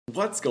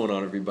What's going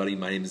on, everybody?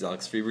 My name is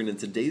Alex Freeberg, and in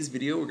today's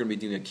video we're going to be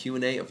doing a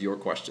Q&A of your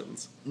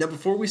questions. Now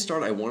before we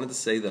start, I wanted to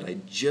say that I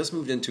just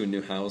moved into a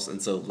new house,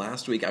 and so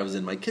last week I was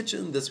in my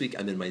kitchen, this week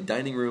I'm in my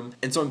dining room,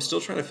 and so I'm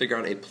still trying to figure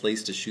out a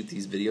place to shoot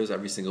these videos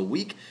every single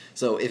week.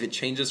 So if it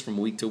changes from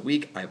week to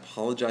week, I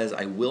apologize.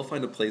 I will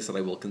find a place that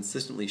I will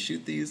consistently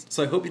shoot these.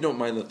 So I hope you don't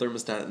mind the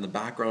thermostat in the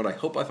background. I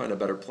hope I find a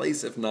better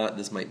place. If not,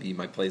 this might be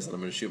my place that I'm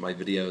going to shoot my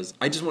videos.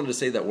 I just wanted to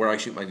say that where I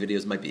shoot my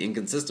videos might be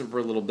inconsistent for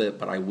a little bit,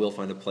 but I will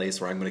find a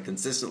place where I'm going to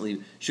consistently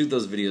shoot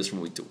those videos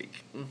from week to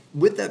week.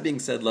 With that being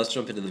said, let's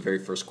jump into the very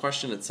first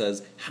question. It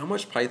says, how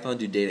much Python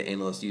do data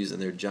analysts use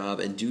in their job,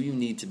 and do you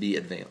need to be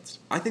advanced?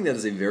 I think that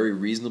is a very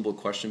reasonable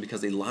question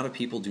because a lot of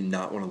people do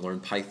not want to learn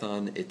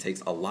Python. It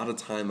takes a lot of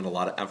time and a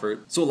lot of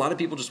effort. So a lot of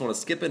people just want to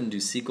skip it and do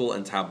SQL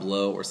and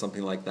Tableau or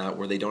something like that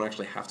where they don't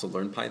actually have to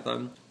learn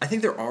Python. I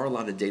think there are a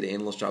lot of data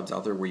analyst jobs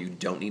out there where you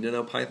don't need to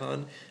know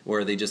Python,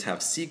 where they just have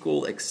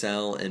SQL,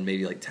 Excel, and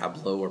maybe like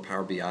Tableau or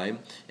Power BI,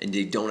 and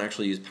they don't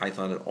actually use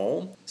Python at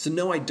all. So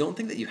no, I don't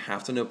think that you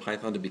have to know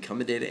Python to become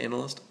a data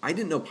analyst. I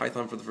didn't know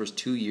Python for the first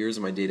 2 years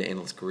of my data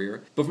analyst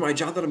career, but for my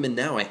job that I'm in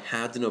now, I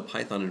had to know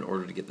Python in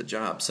order to get the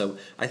job. So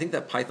I think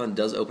that Python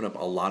does open up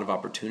a lot of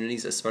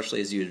opportunities,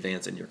 especially as you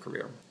advance in your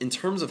career. In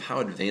terms of how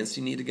advanced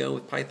you need to go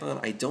with Python,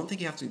 I don't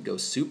think you have to go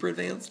super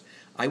advanced.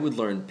 I would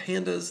learn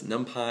pandas,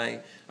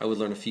 NumPy, I would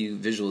learn a few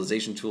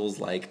visualization tools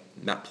like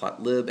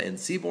Matplotlib and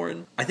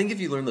Seaborn. I think if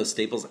you learn those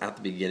staples at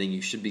the beginning,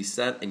 you should be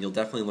set, and you'll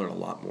definitely learn a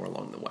lot more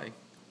along the way.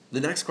 The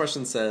next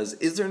question says,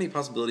 is there any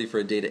possibility for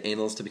a data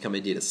analyst to become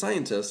a data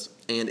scientist,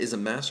 and is a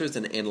master's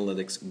in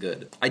analytics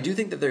good? I do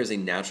think that there is a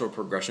natural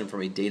progression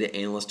from a data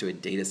analyst to a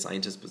data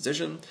scientist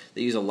position.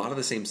 They use a lot of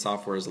the same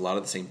softwares, a lot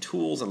of the same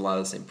tools, and a lot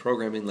of the same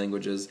programming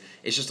languages.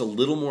 It's just a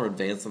little more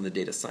advanced on the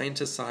data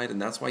scientist side,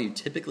 and that's why you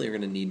typically are going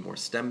to need more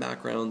STEM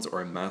backgrounds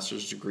or a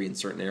master's degree in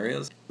certain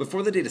areas. But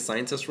for the data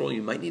scientist role,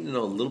 you might need to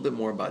know a little bit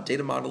more about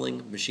data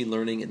modeling, machine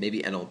learning, and maybe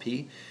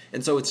NLP.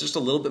 And so it's just a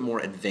little bit more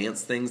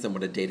advanced things than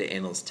what a data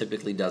analyst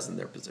typically does in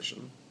their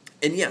position.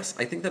 And yes,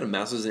 I think that a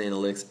master's in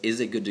analytics is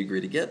a good degree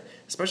to get,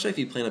 especially if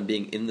you plan on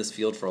being in this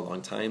field for a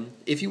long time.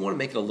 If you want to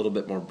make it a little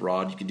bit more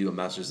broad, you can do a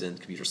master's in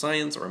computer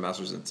science or a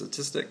master's in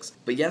statistics.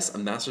 But yes, a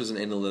master's in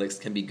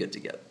analytics can be good to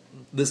get.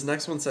 This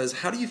next one says,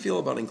 how do you feel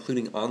about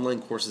including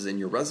online courses in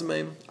your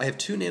resume? I have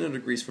 2 nano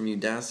degrees from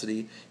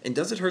Udacity, and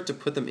does it hurt to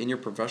put them in your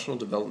professional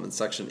development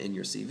section in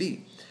your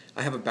CV?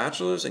 I have a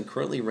bachelor's and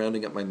currently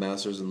rounding up my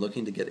master's and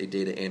looking to get a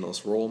data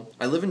analyst role.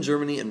 I live in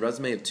Germany and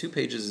resume of 2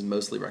 pages is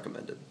mostly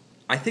recommended.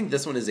 I think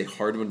this one is a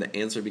hard one to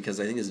answer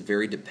because I think it's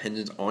very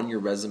dependent on your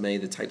resume,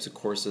 the types of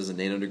courses and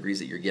nano degrees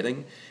that you're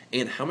getting,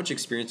 and how much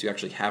experience you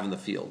actually have in the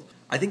field.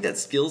 I think that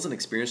skills and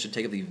experience should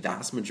take up the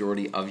vast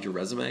majority of your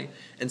resume,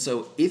 and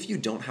so if you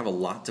don't have a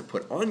lot to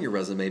put on your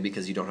resume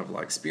because you don't have a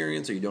lot of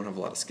experience or you don't have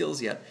a lot of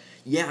skills yet,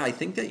 yeah, I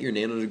think that your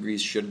nano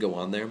degrees should go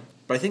on there.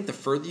 But I think the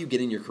further you get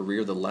in your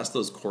career, the less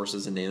those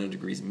courses and nano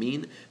degrees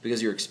mean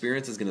because your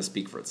experience is going to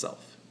speak for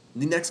itself.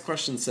 The next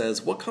question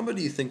says, what combo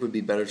do you think would be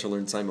better to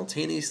learn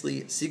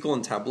simultaneously, SQL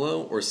and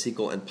Tableau or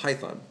SQL and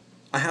Python?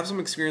 I have some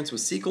experience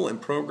with SQL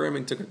and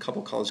programming, took a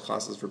couple college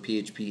classes for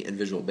PHP and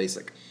Visual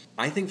Basic.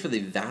 I think for the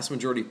vast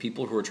majority of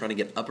people who are trying to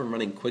get up and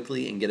running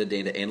quickly and get a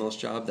data analyst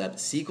job, that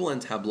SQL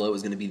and Tableau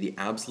is going to be the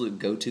absolute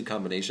go-to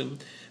combination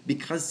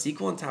because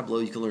SQL and Tableau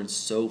you can learn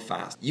so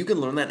fast. You can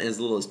learn that in as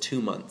little as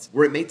 2 months,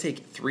 where it may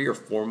take 3 or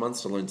 4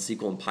 months to learn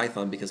SQL and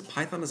Python because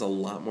Python is a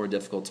lot more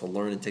difficult to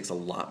learn and takes a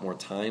lot more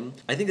time.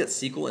 I think that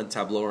SQL and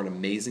Tableau are an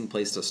amazing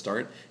place to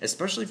start,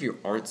 especially if you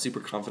aren't super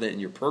confident in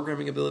your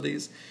programming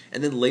abilities,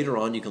 and then later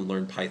on you can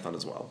learn Python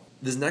as well.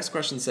 This next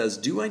question says,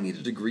 do I need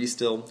a degree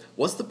still?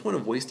 What's the point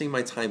of wasting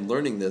my time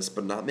learning this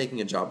but not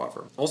making a job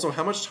offer? Also,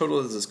 how much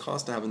total does this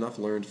cost to have enough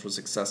learned for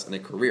success in a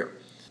career?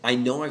 I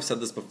know I've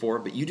said this before,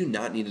 but you do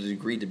not need a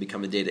degree to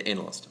become a data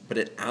analyst, but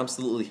it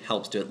absolutely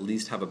helps to at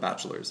least have a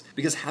bachelor's,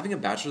 because having a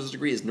bachelor's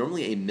degree is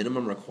normally a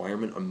minimum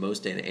requirement on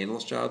most data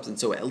analyst jobs, and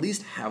so at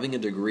least having a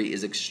degree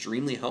is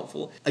extremely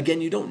helpful.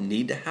 Again, you don't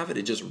need to have it,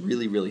 it just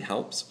really, really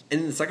helps. And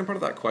in the second part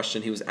of that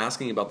question, he was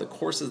asking about the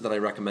courses that I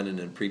recommended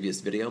in a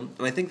previous video,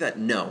 and I think that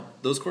no,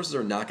 those courses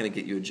are not going to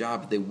get you a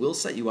job, but they will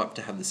set you up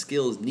to have the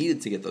skills needed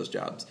to get those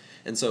jobs.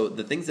 And so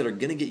the things that are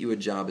going to get you a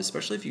job,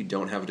 especially if you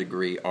don't have a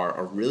degree, are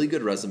a really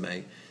good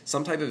resume,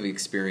 some type of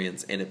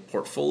experience, and a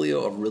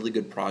portfolio of really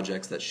good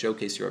projects that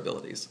showcase your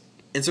abilities.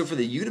 And so for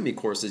the Udemy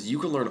courses, you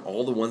can learn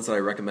all the ones that I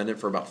recommended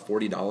for about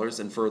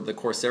 $40, and for the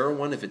Coursera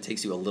one, if it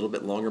takes you a little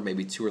bit longer,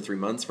 maybe 2 or 3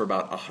 months, for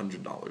about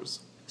 $100.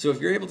 So if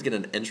you're able to get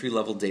an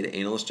entry-level data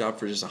analyst job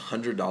for just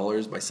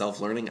 $100 by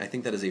self-learning, I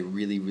think that is a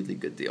really, really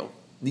good deal.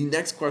 The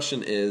next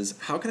question is,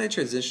 how can I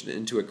transition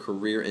into a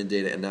career in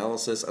data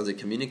analysis as a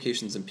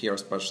communications and PR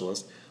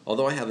specialist,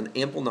 although I have an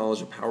ample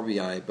knowledge of Power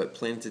BI but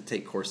plan to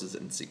take courses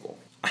in SQL?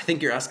 I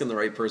think you're asking the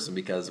right person,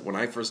 because when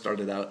I first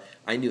started out,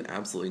 I knew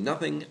absolutely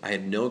nothing. I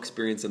had no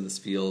experience in this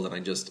field, and I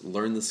just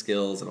learned the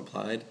skills and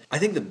applied. I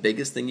think the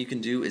biggest thing you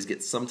can do is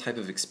get some type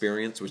of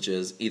experience, which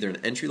is either an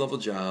entry-level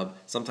job,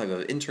 some type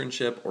of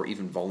internship, or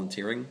even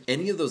volunteering.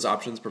 Any of those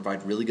options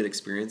provide really good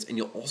experience, and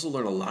you'll also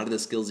learn a lot of the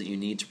skills that you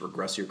need to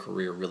progress your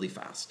career really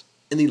fast.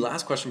 And the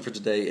last question for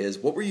today is,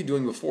 what were you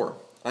doing before?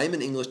 I am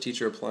an English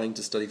teacher applying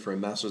to study for a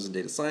master's in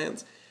data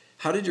science.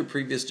 How did your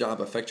previous job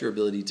affect your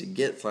ability to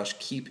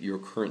get/keep your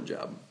current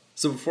job?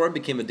 So before I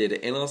became a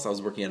data analyst, I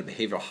was working at a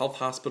behavioral health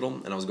hospital,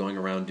 and I was going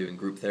around doing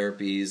group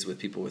therapies with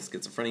people with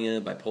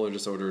schizophrenia, bipolar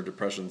disorder,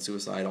 depression,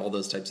 suicide, all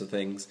those types of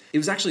things. It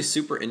was actually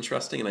super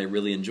interesting, and I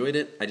really enjoyed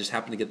it. I just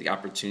happened to get the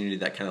opportunity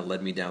that kind of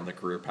led me down the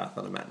career path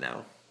that I'm at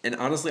now. And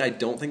honestly, I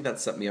don't think that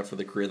set me up for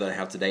the career that I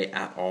have today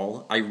at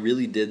all. I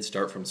really did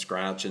start from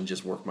scratch and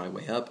just work my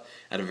way up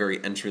at a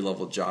very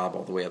entry-level job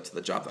all the way up to the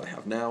job that I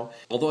have now.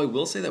 Although I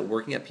will say that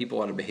working at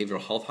people at a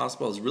behavioral health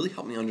hospital has really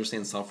helped me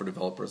understand software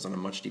developers on a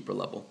much deeper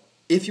level.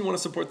 If you want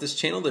to support this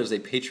channel, there's a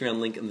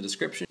Patreon link in the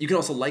description. You can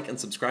also like and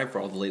subscribe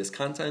for all the latest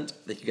content.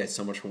 Thank you guys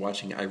so much for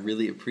watching. I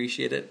really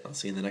appreciate it. I'll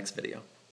see you in the next video.